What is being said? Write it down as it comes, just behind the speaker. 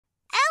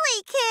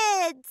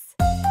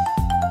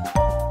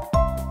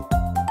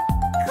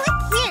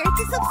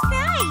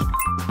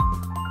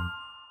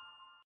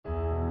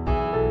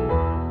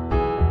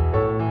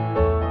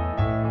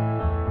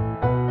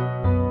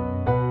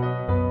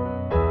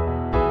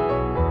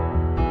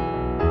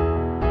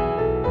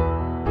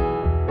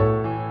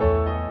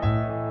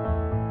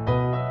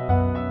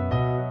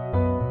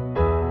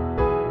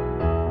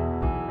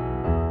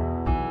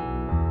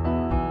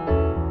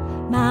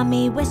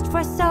wished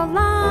for so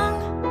long,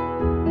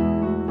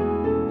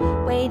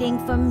 waiting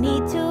for me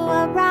to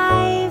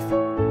arrive.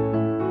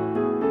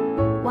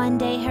 One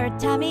day her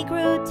tummy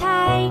grew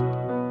tight,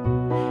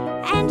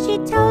 and she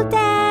told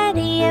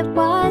Daddy it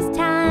was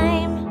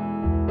time.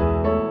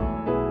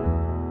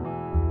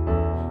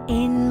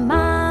 In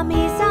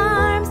Mommy's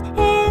arms,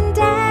 in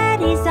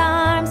Daddy's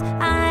arms,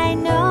 I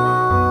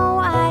know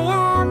I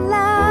am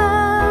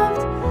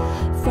loved.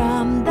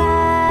 From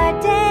the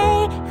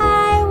day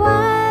I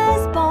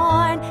was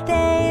born,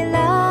 they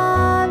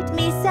loved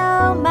me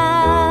so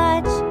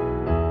much.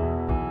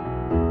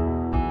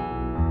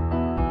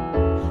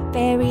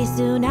 Very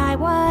soon I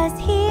was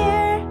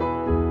here.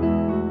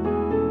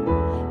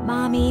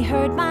 Mommy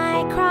heard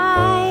my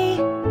cry.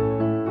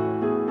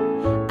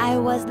 I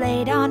was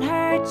laid on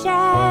her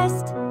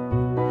chest.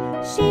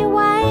 She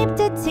wiped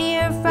a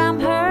tear from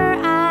her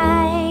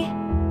eye.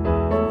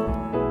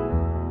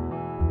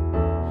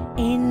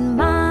 In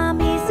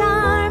Mommy's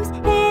arms,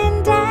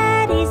 in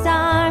Daddy's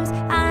arms,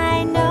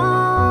 I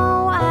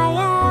know I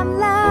am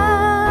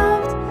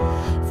loved.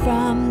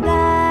 From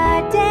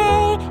the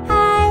day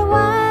I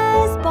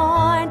was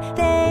born,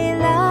 they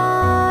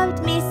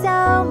loved me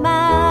so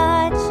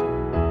much.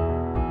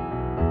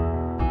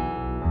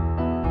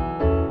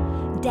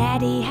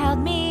 Daddy held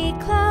me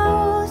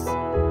close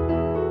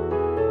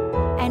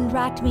and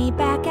rocked me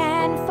back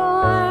and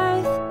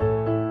forth.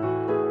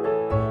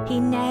 He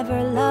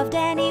never loved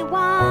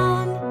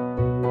anyone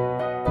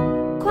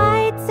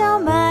quite so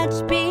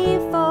much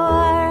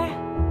before.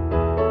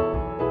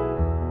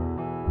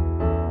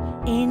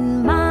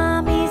 In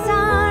Mommy's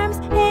arms,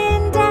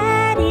 in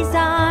Daddy's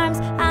arms,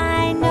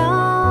 I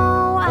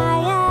know I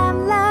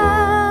am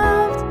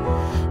loved.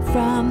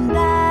 From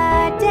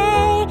the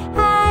day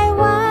I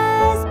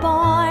was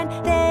born,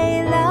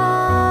 they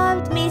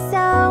loved me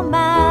so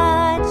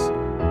much.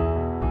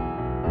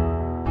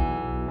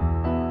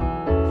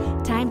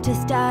 Time to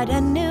start a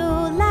new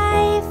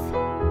life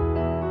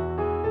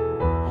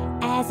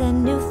as a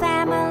new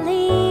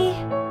family.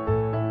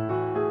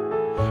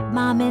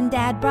 Mom and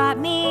Dad brought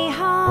me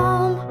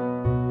home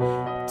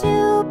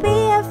to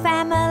be a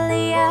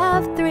family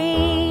of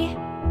 3.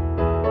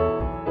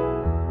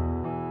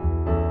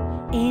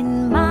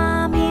 In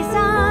Mommy's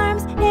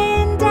arms,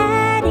 in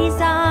Daddy's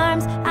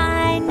arms,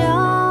 I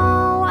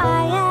know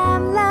I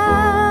am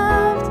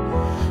loved.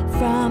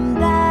 From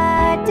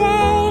the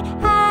day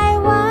I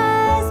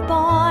was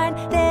born,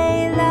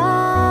 they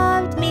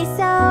loved me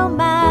so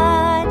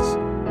much.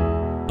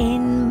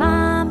 In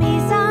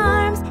Mommy's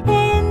arms,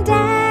 in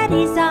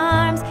Daddy's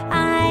arms,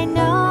 I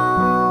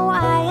know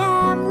I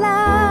am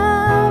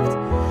loved.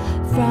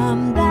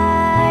 From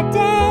the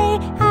day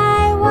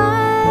I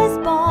was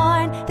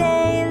born,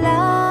 they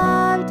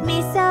loved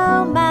me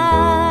so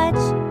much.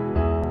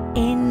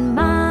 In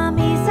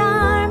Mommy's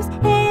arms,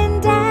 in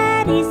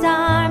Daddy's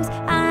arms,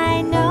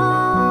 I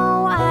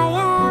know I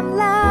am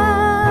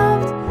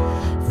loved.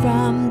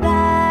 From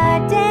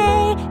the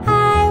day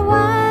I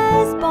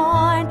was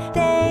born,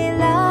 they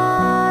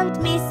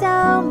loved me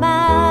so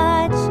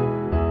much.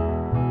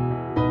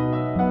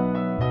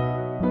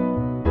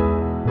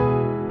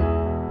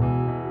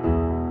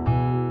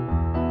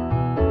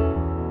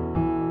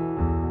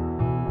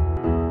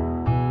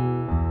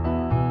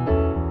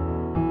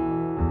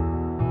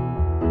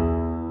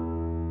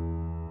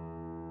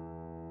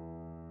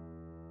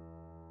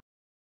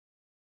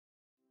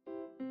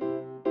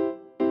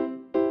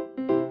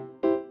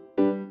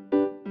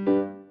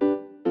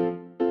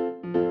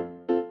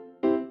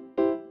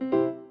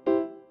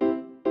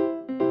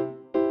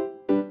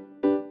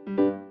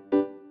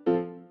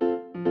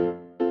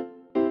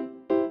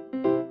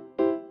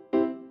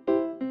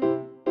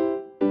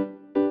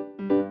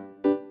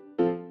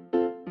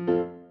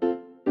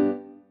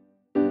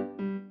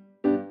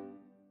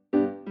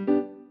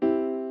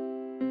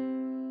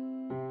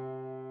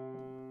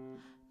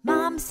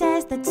 Mom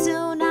says that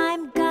soon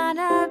I'm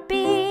gonna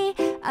be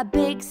a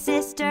big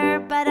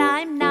sister, but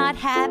I'm not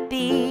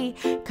happy.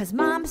 'Cause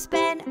Mom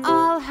spent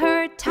all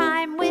her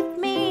time with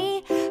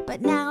me,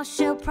 but now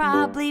she'll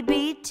probably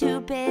be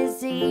too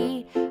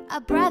busy. A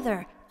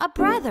brother,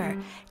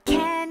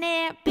 can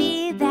it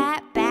be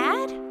that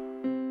bad?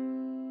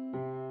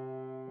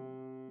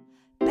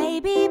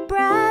 Baby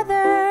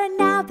brother,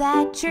 now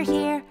that you're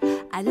here,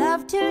 I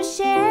love to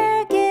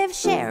share, give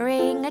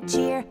sharing a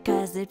cheer.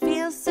 'Cause it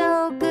feels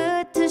so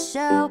good to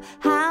show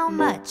how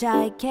much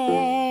I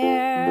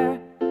care.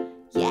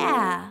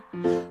 Yeah,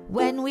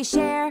 when we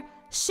share,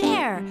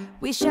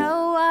 we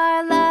show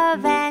our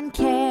love and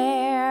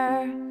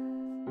care.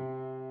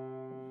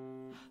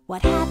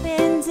 What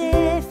happens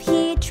if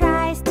he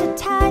tries to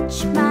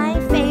touch my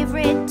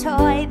favorite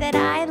toy that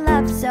I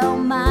love so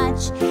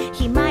much?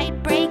 He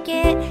might break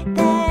it,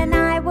 then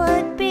I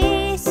would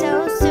be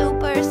so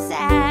super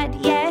sad.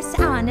 Yes,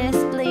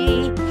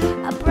 honestly,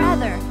 a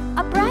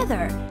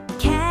brother,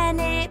 can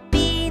it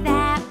be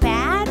that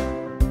bad?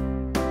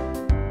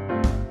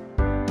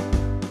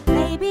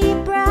 Baby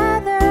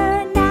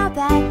brother, now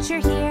that you're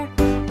here,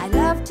 I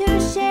love to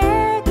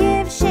share,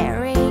 give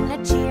sharing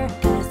a cheer.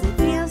 'Cause it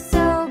feels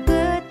so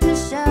good to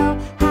show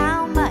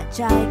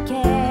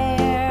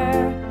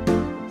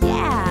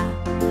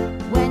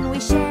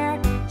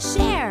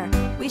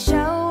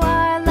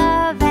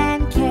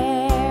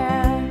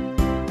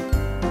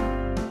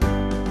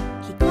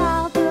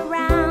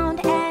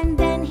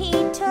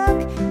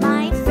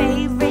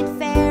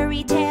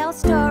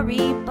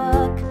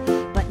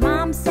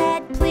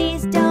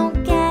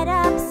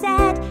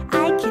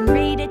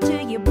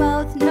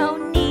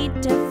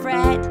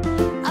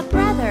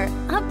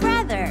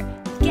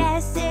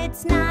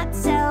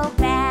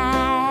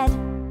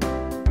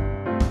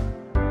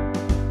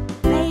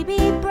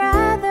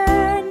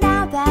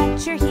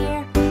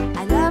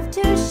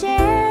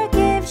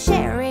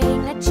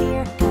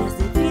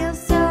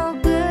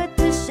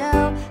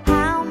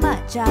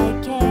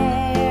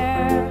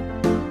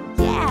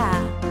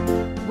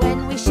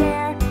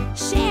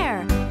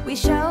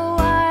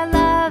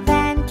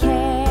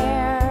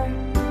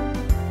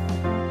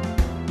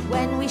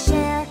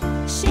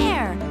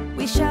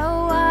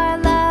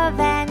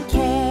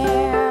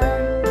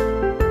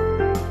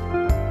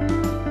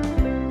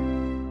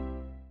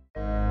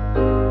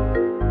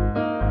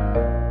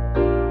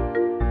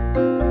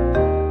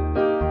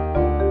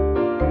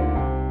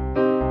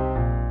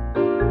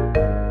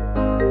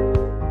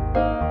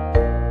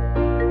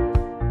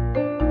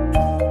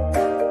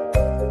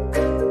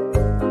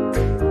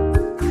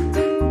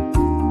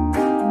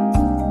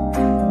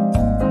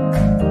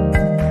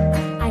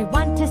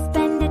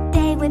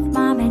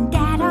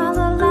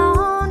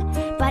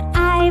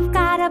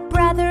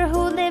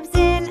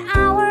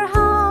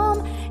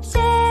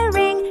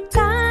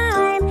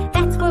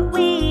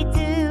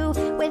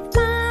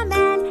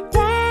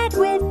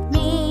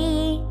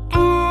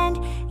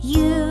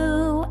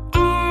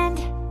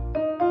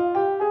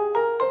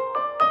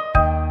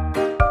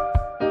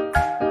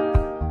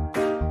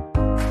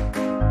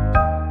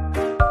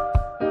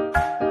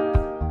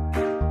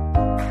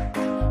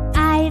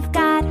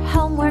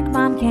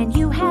can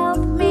you help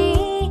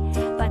me?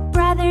 But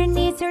brother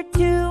needs her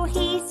too,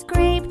 he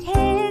scraped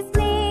his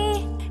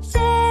knee.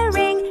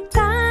 Sharing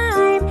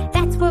time,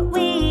 that's what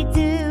we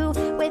do,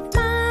 with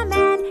mom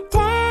and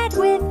dad,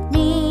 with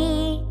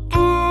me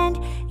and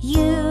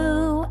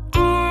you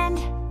and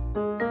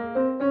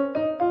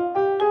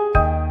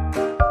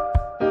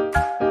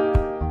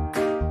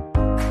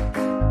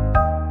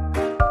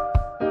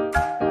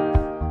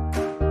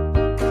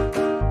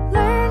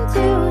learn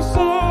to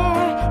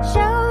share,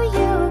 show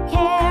you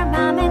care.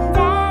 Mom and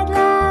dad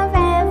love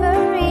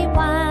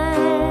everyone.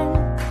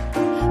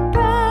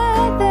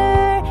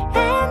 Brother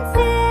and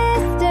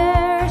sister,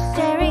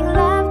 sharing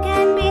love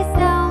can be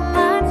so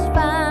much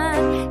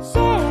fun.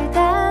 Share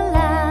the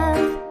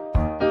love.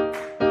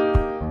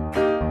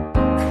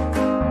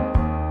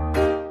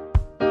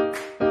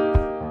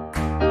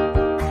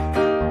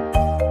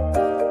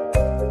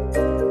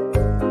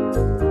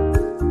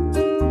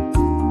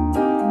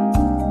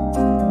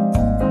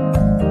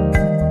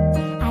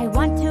 I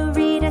want to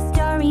read a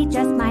story,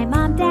 just my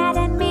mom, dad,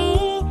 and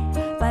me.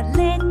 But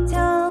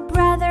little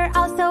brother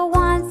also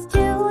wants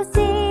to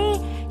see.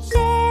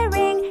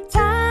 Sharing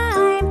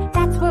time,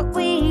 that's what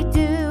we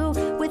do,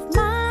 with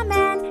mom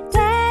and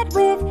dad,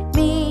 with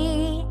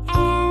me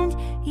and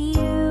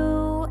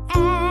you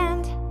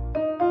and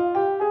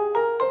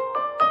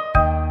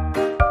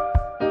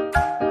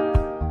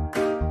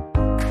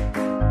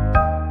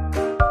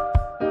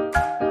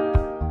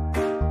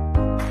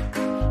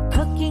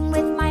cooking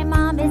with my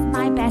mom is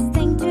my best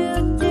thing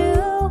to do.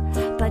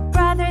 But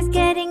brother's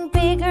getting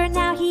bigger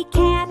now, he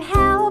can't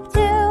help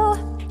to.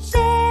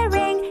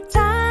 Sharing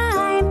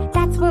time,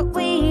 that's what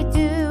we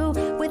do,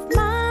 with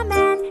mom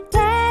and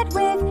dad,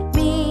 with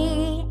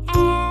me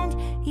and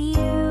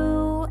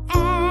you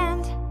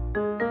and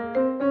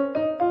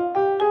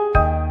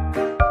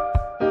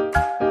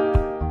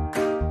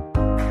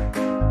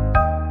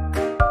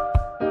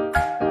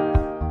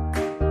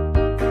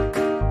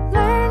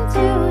learn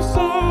to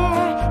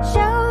share,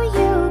 show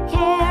you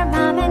care.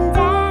 Mom and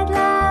dad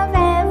love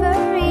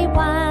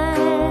everyone.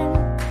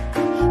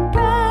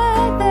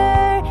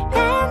 Brother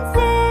and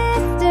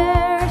sister,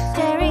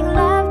 sharing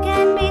love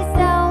can be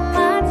so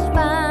much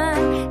fun.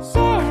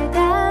 Share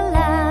the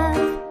love.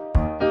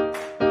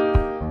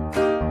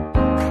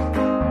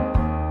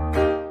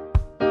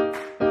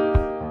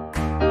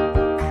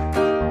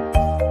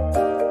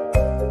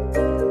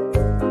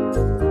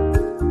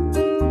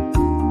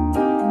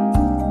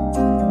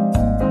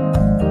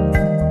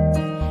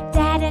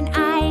 Dad and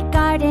I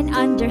garden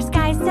under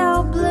sky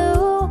so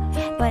blue,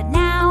 but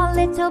now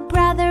little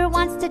brother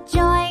wants to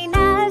join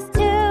us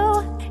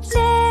too.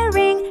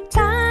 Sharing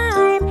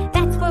time,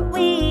 that's what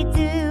we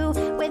do,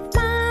 with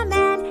mom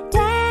and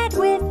dad,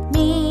 with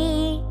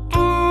me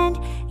and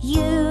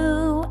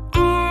you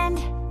and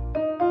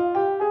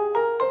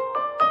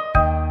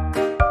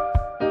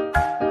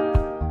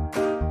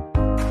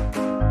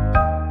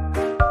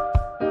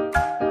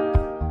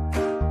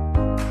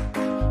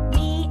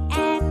me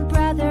and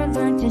brother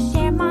learn to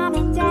share mom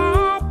and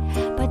dad.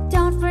 But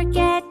don't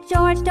forget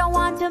George, don't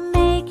want to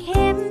make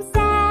him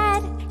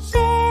sad.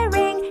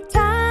 Sharing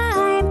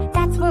time,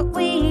 that's what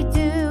we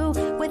do,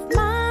 with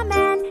mom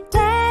and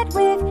dad,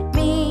 with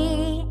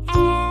me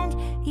and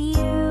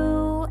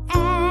you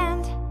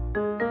and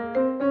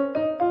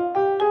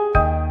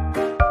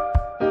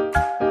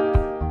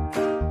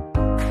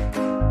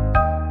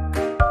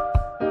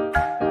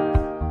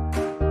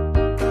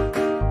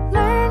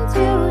learn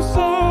to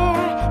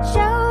share,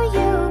 show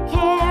you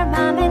care.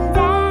 Mom and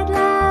dad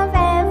love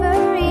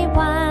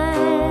everyone.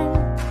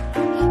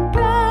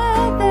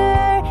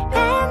 Brother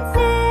and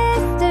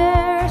sister,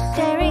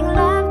 sharing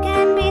love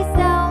can be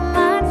so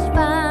much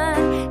fun.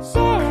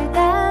 Share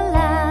the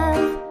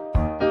love.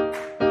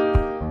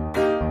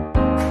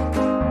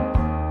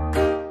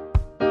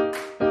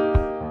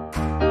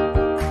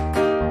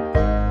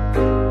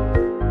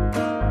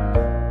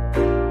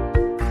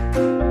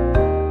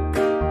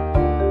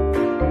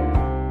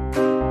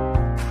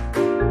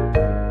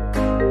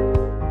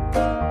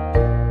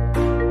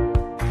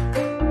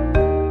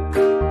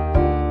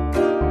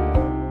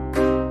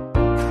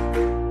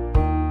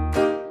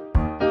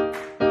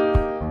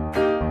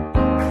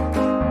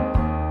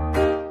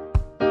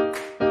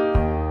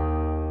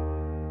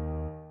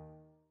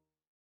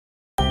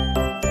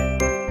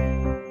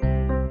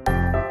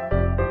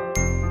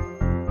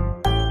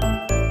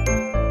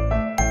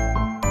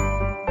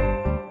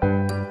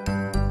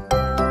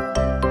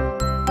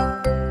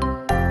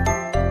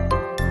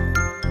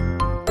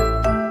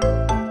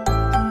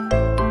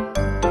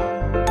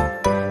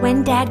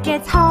 When dad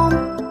gets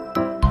home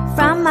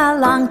from a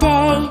long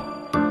day,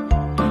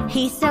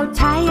 he's so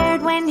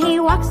tired when he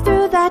walks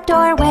through the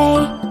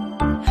doorway.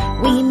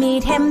 We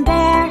meet him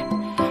there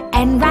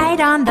and right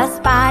on the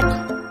spot,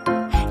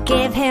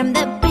 give him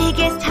the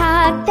biggest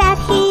hug that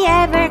he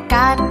ever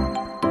got.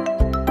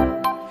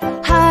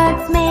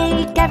 Hugs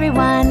make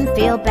everyone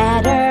feel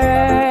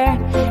better.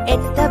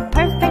 It's the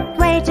perfect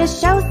way to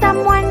show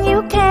someone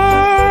you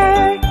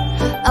care.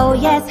 Oh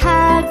yes,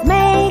 hugs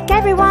make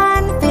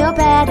everyone feel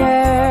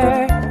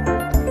better.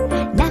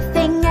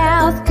 Nothing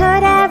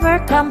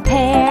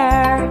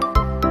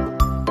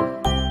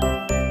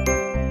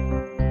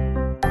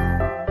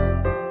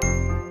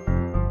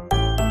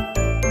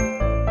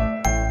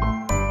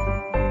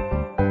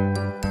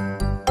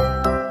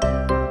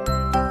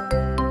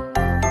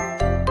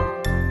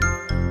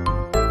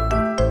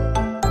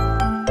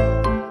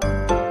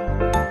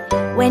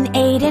When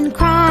Aiden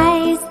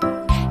cries,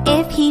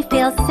 if he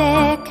feels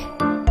sick,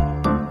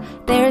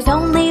 there's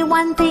only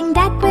one thing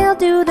that will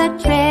do the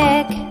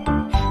trick.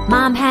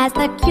 Mom has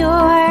the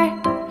cure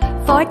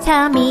for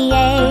tummy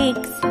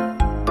aches.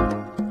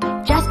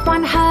 Just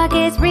one hug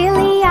is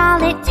really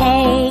all it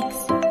takes.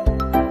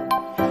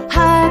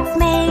 Hugs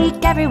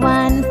make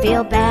everyone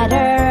feel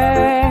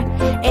better.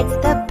 It's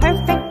the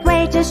perfect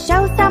way to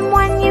show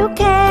someone you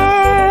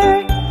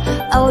care.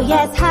 Oh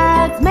yes,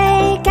 hugs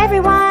make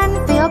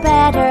everyone feel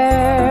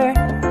better.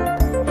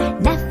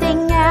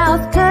 Nothing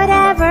else could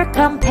ever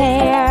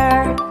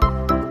compare.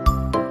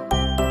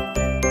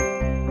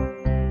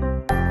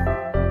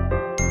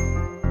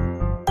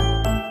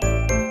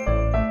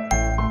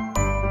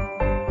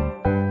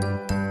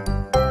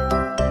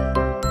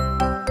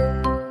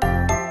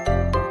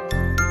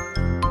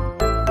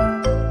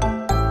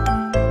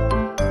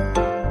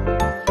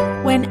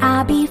 When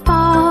Abby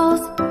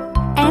falls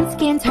and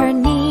skins her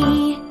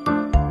knee,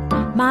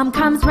 Mom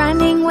comes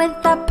running with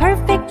the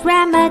perfect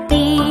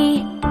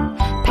remedy.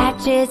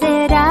 Patches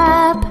it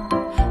up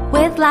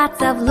with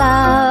lots of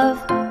love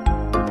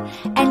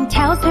and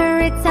tells her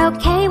it's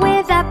okay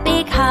with a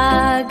big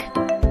hug.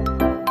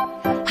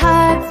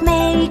 Hugs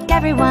make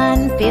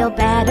everyone feel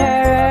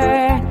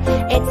better.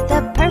 It's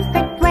the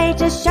perfect way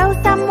to show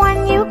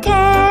someone you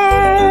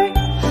care.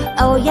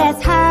 Oh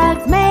yes,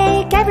 hugs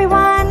make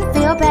everyone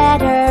feel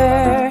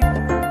better.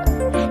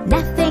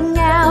 Nothing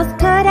else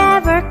could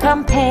ever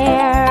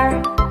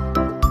compare.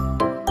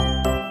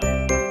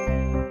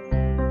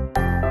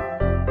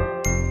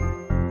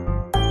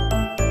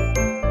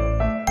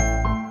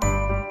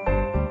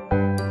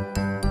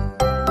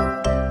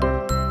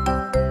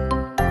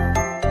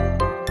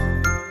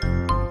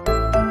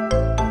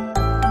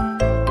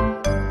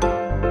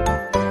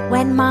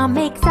 When Mom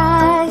makes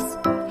us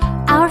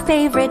our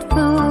favorite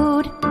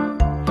food,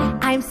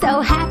 I'm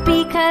so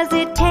happy 'cause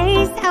it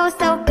tastes oh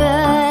so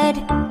good.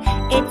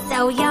 It's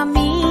so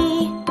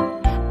yummy,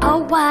 oh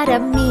what a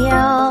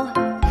meal.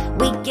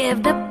 We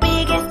give the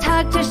biggest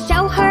hug to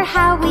show her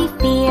how we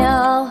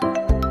feel.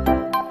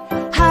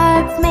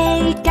 Hugs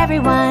make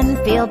everyone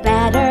feel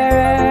better.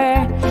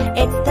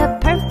 It's the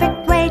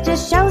perfect way to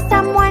show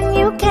someone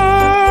you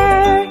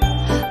care.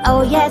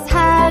 Oh yes,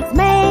 hugs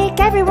make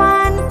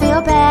everyone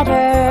feel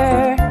better.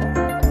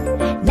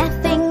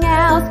 Nothing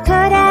else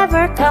could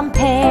ever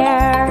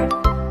compare.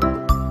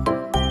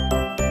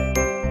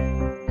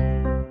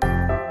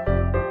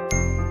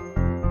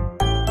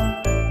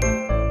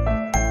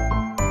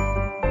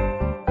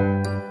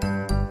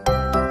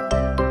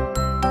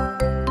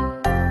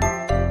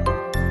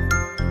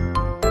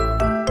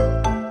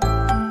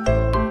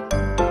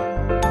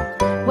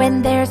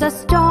 When there's a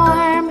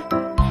storm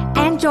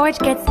and George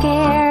gets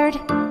scared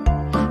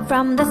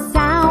from the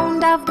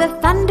sound of the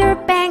thunder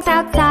bangs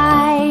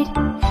outside,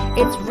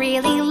 it's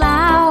really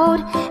loud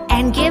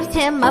and gives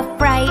him a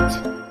fright.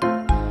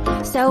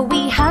 So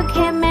we hug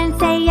him and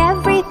say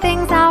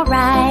everything's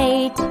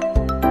alright.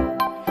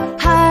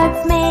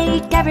 Hugs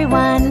make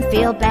everyone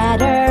feel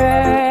better.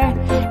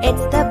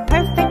 It's the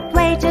perfect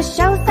way to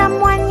show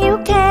someone you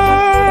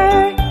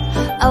care.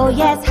 Oh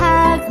yes,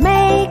 hugs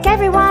make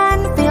everyone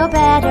feel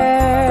better.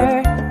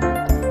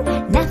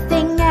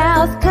 Nothing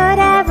else could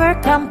ever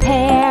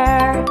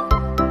compare.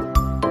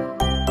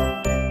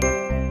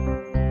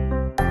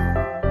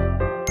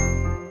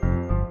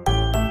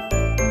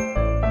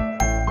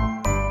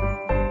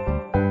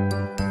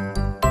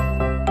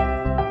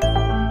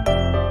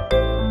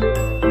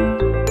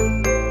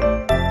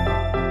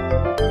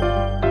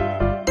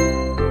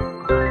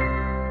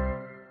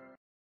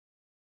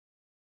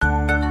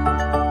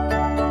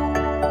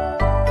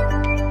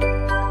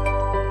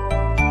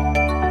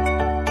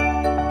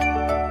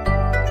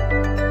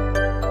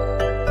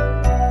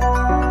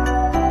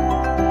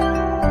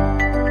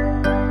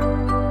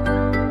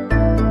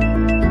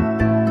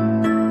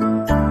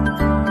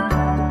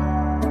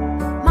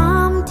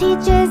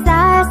 Teaches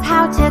us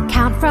how to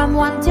count from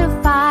 1 to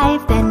 5.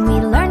 Then we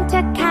learn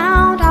to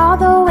count all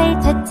the way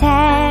to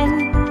 10.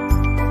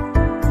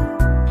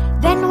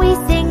 Then we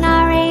sing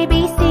our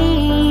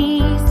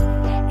ABCs.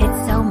 It's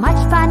so much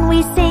fun, we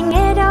sing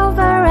it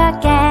over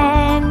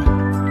again.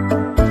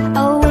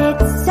 Oh,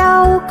 it's so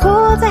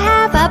cool to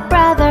have a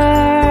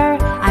brother.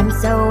 I'm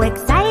so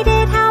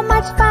excited how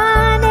much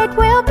fun it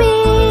will be.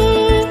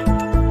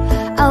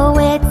 Oh,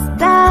 it's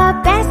the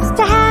best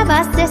to have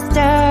a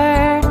sister,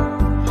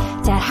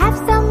 to have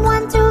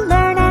someone to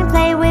learn and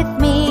play with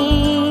me.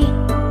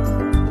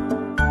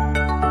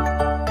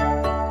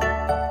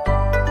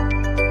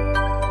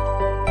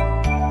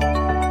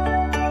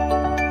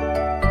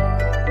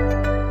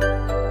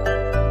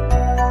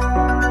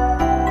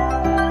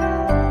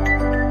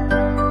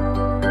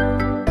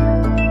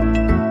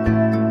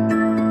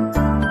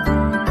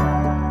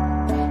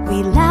 We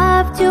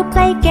love to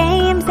play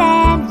games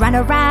and run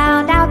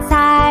around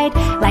outside,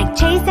 like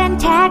chase and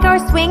tag or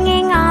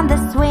swinging on the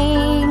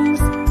swings,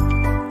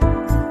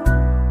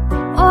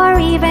 or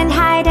even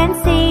hide and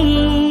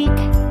seek.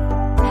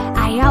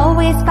 I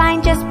always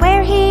find just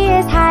where he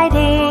is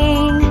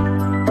hiding.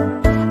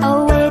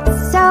 Oh, it's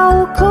so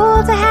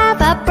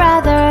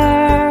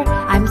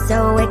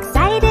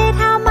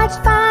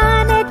much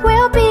fun it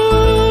will be.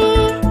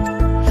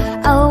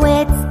 Oh,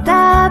 it's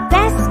the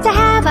best to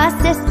have a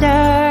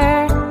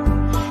sister,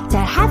 to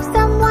have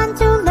someone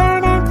to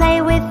learn and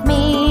play with me.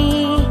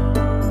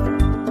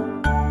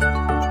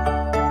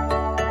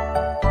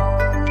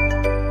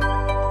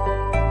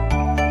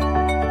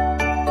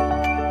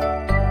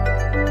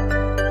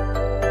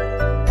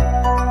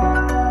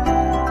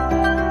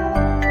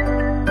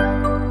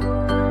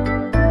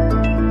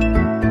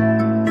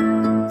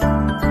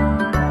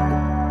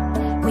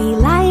 We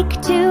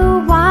like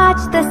to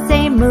watch the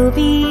same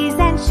movies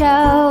and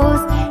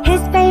shows.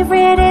 His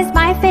favorite is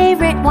my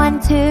favorite one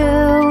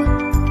too.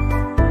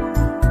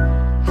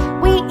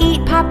 We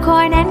eat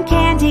popcorn and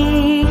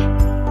candy.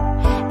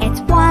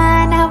 It's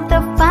one of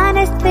the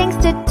funnest things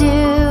to do.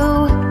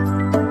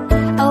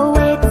 Oh,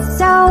 it's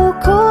so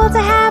cool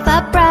to have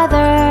a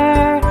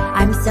brother.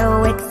 I'm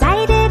so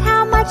excited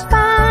how much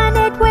fun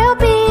it will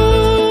be.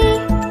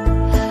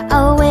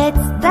 Oh,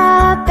 it's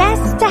the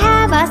best to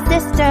have a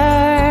sister,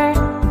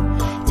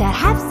 to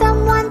have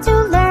someone to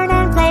learn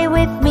and play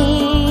with me.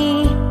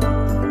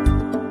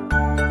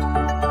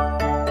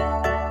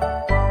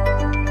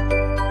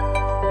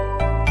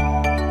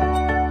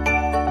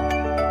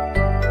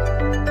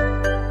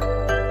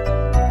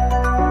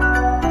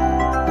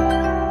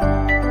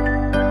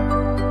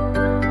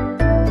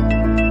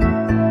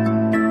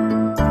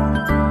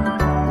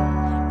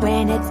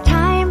 When it's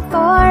time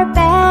for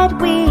bed,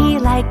 we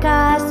like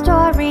a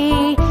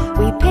story.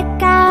 We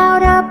pick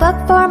out a book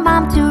for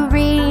Mom to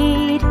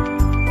read.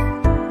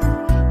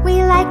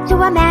 We like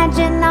to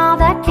imagine all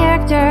the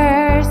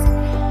characters,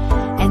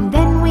 and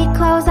then we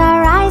close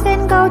our eyes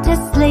and go to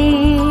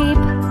sleep.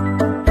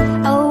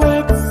 Oh,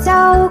 it's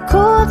so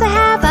cool to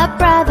have a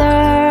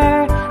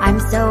brother. I'm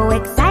so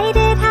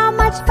excited how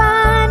much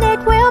fun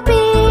it will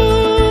be.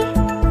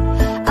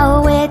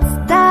 Oh, it's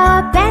the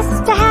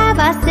best to have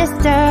a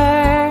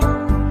sister,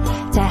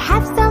 to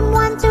have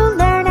someone to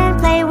learn and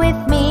play with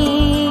me.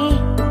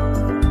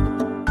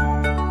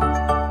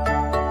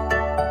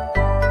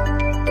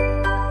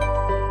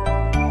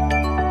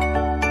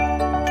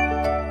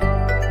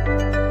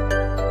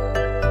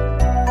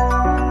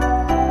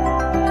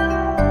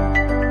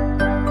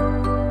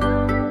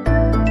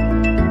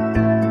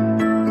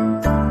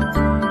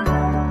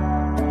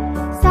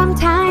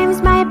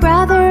 Sometimes my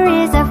brother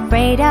is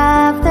afraid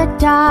of the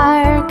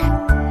dark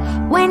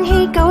when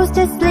he goes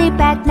to sleep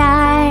at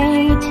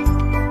night.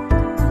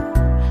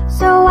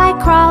 So I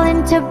crawl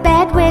into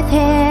bed with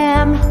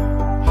him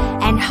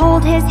and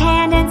hold his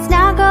hand and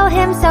snuggle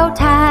him so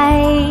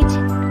tight.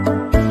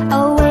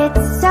 Oh,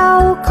 it's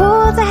so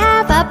cool to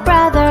have a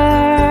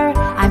brother.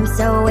 I'm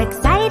so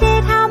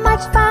excited how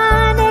much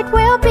fun it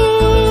will be.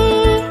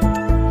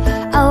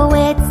 Oh,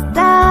 it's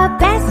the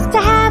best to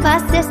have a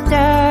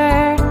sister,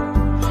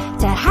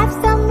 to have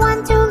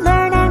someone to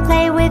learn and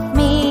play with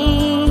me.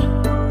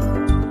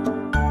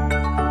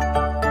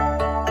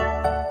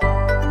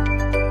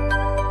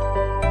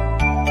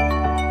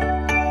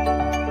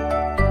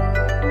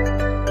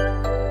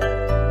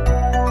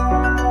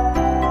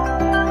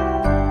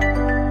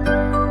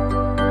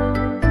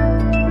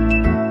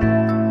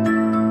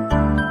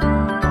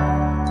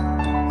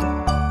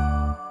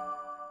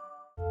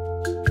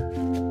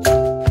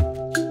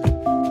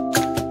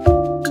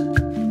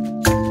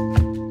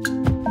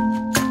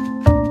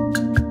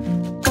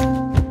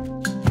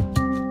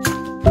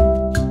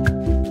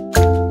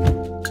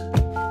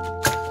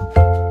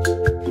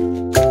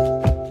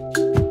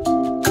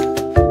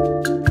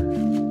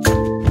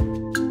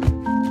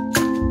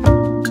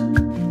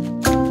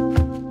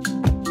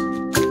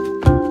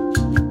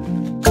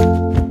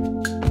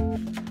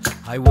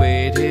 I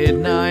waited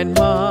 9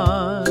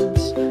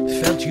 months,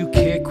 felt you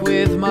kick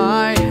with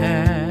my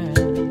hand,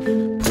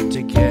 put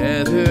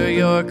together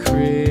your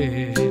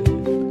crib,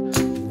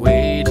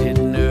 waited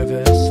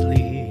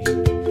nervously.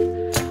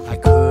 I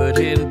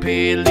couldn't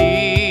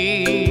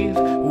believe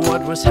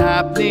what was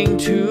happening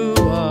to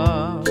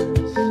us,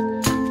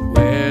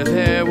 where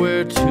there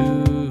were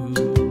 2,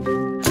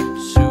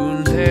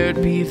 soon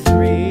there'd be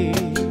 3.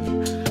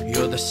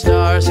 You're the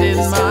stars in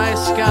my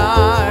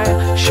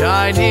sky,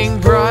 shining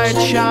bright,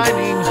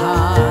 shining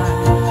high.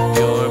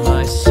 You're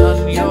my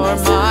sun, you're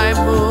my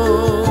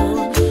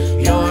moon,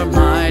 you're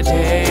my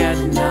day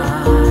and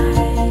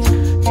night.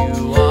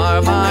 You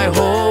are my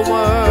whole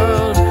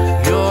world,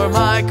 you're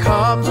my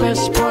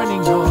compass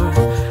pointing north.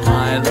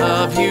 I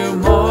love you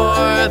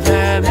more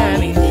than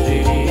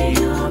anything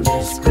on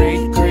this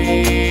great,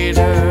 great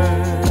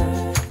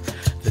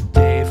earth. The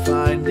day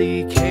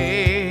finally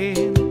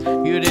came,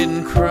 you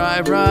didn't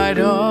cry right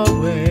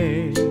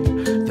away.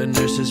 The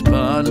nurses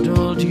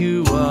bundled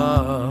you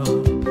up,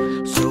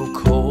 so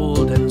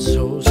cold and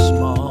so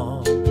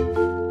small.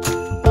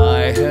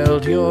 I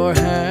held your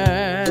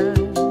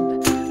hand,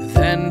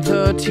 then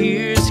the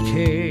tears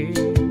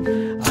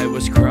came. I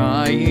was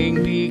crying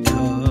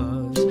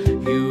because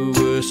you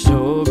were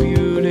so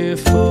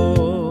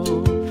beautiful.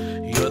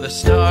 You're the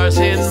stars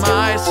in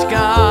my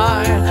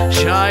sky,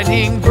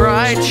 shining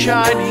bright,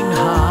 shining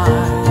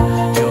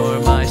high. You're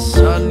my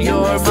sun,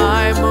 you're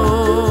my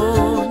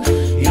moon,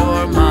 you're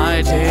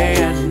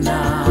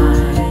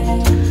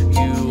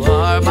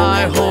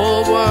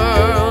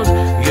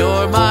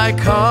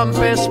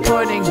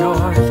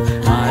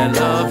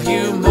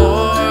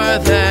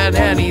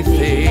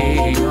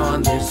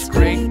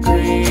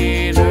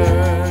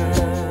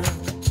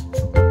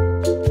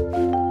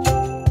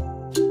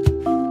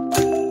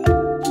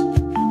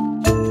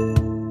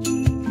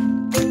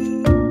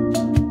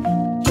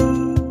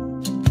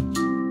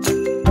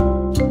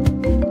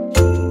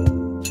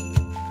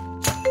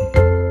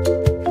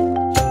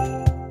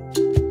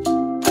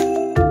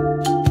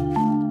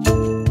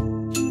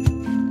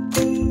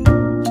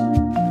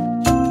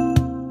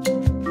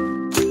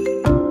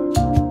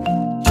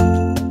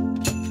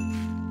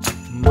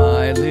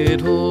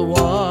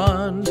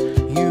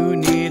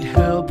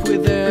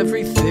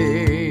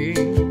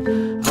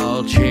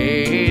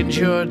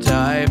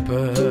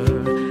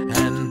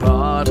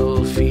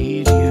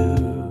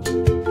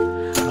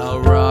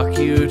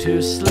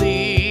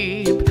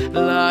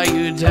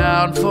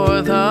down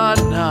for the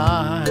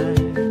night.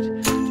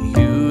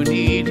 You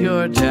need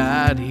your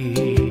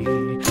daddy,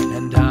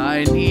 and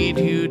I need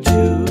you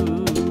too.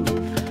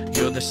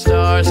 You're the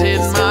stars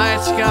in my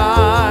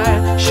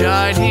sky,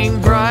 shining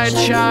bright,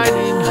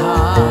 shining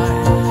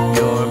high.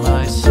 You're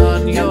my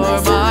sun,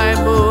 you're my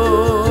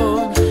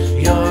moon,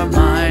 you're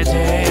my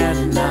day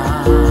and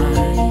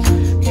night.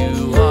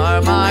 You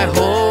are my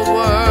whole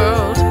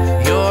world,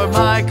 you're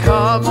my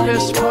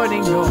compass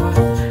pointing north.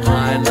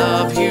 I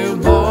love you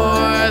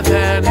more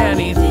than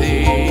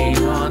anything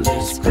on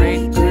this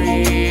great,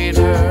 great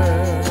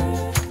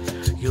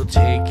earth. You'll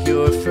take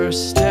your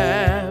first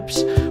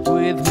steps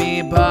with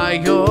me by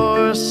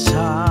your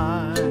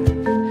side.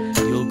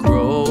 You'll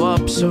grow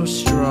up so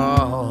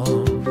strong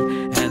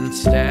and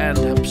stand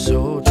up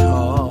so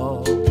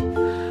tall.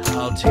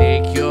 I'll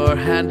take your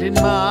hand in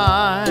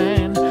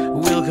mine,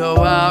 we'll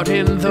go out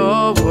in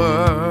the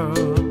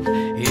world.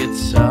 It's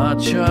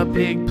such a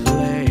big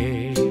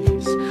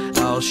place,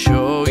 I'll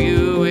show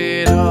you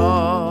it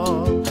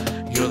all.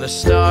 You're the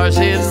stars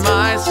in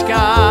my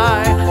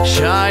sky,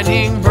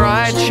 shining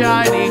bright,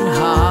 shining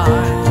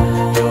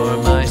high. You're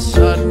my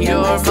sun,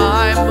 you're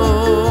my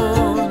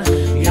moon,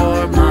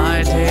 you're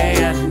my day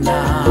and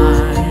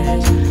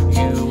night.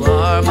 You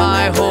are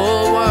my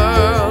whole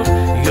world,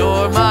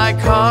 you're my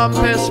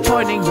compass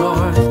pointing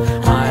north.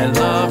 I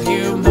love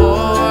you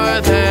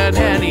more than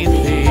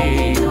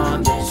anything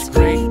on this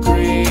great,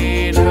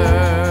 great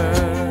earth.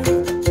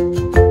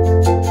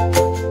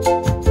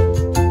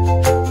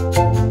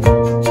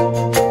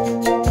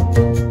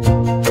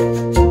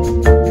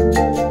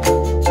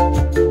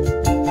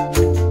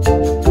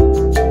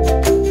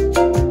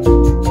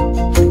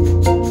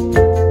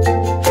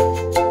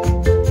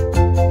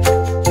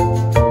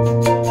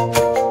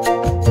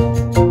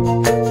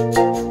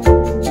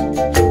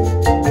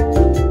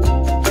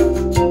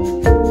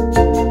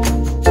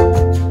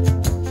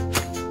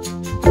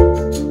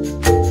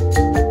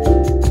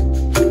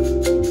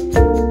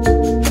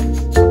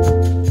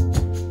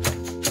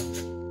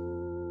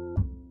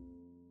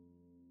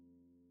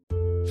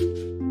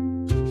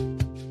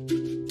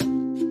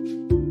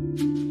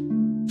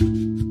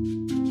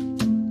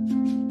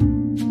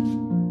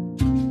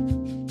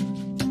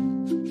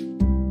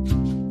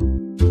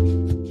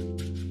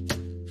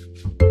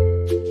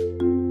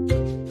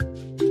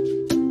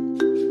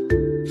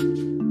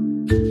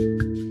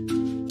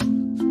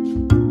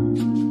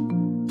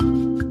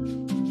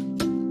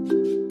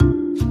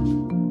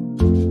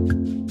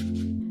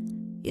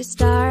 You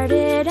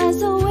started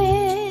as a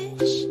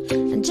wish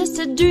and just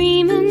a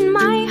dream in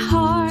my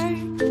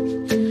heart.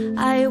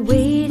 I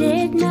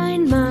waited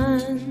 9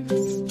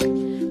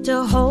 months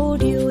to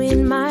hold you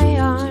in my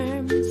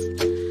arms.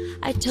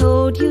 I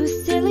told you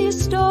silly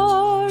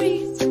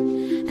stories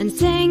and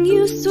sang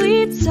you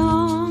sweet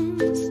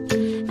songs,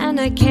 and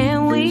I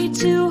can't wait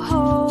to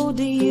hold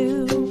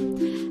you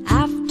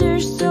after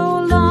so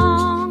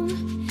long.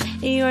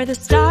 You're the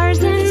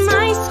stars in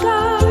my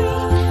sky,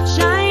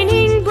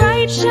 shining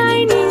bright,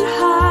 shining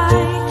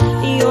high.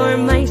 You're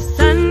my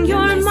sun,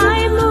 you're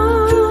my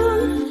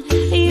moon,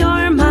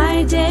 you're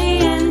my day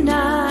and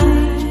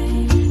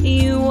night.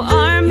 You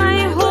are my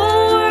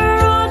whole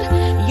world,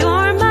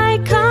 you're my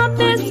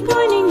compass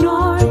pointing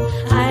north.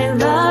 I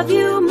love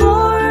you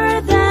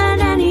more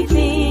than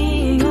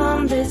anything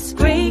on this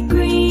great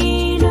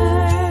green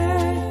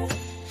earth.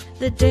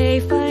 The day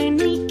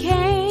finally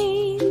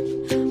came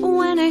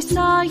when I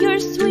saw your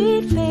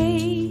sweet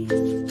face.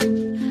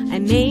 I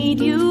made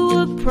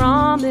you a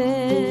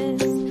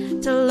promise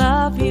to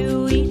love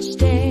you each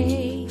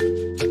day.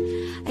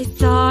 I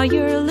saw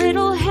your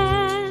little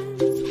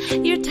hands,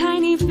 your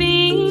tiny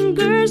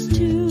fingers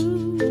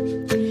too,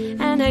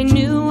 and I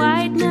knew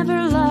I'd never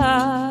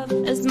love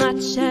as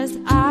much as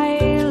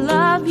I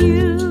love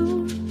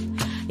you.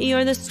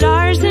 You're the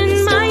stars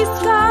in my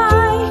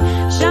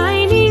sky,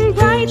 shining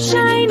bright,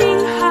 shining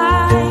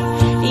high.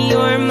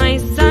 You're my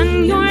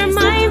sun, you're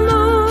my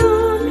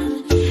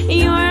moon,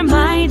 you're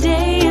my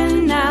day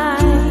and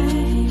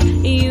night.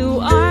 You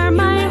are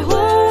my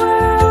whole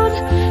world,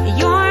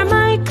 you're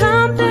my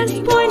compass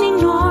pointing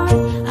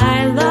north.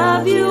 I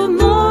love you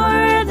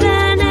more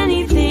than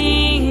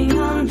anything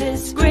on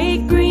this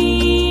great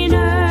green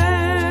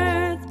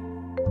earth.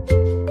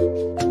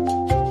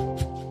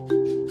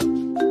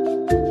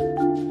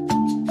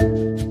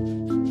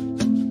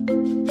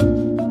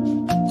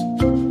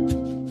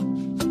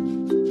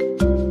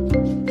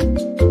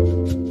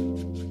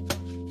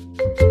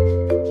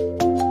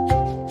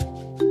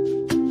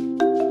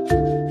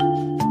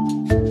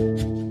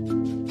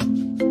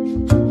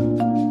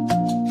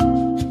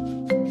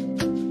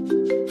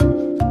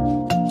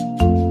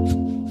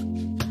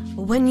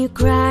 When you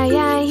cry,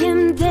 I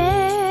am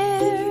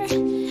there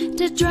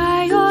to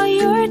dry all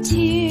your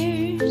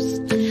tears.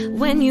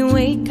 When you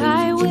wake,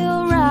 I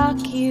will rock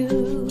you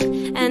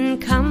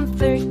and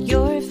comfort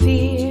your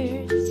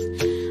fears.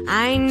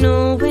 I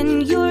know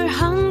when you're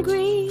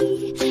hungry,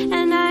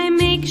 and I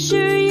make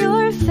sure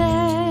you're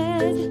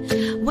fed.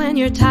 When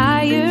you're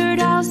tired,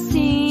 I'll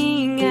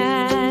sing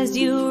as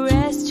you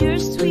rest your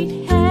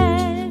sweet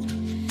head.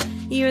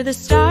 You're You're the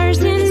stars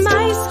in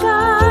my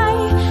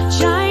sky,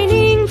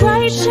 shining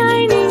bright,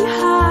 shining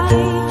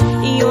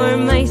high. You're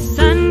my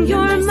sun,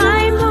 you're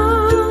my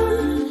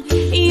moon,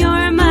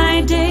 you're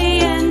my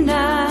day and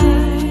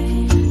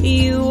night.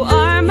 You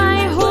are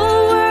my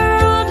whole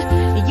world,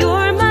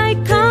 you're my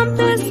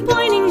compass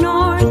pointing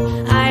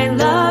north. I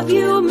love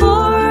you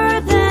more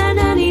than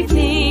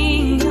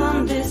anything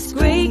on this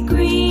great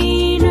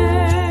green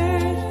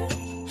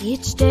earth.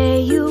 Each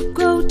day you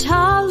grow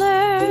taller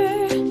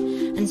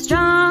and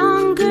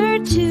stronger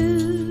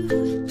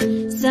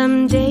too.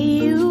 Someday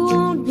you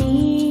won't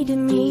need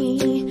me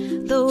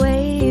the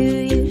way you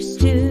used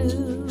to.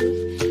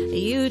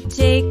 You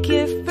take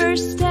your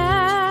first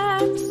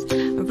steps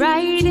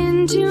right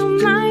into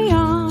my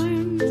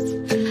arms.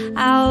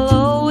 I'll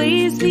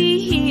always be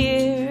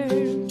here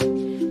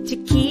to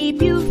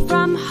keep you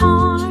from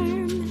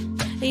harm.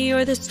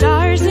 You're the star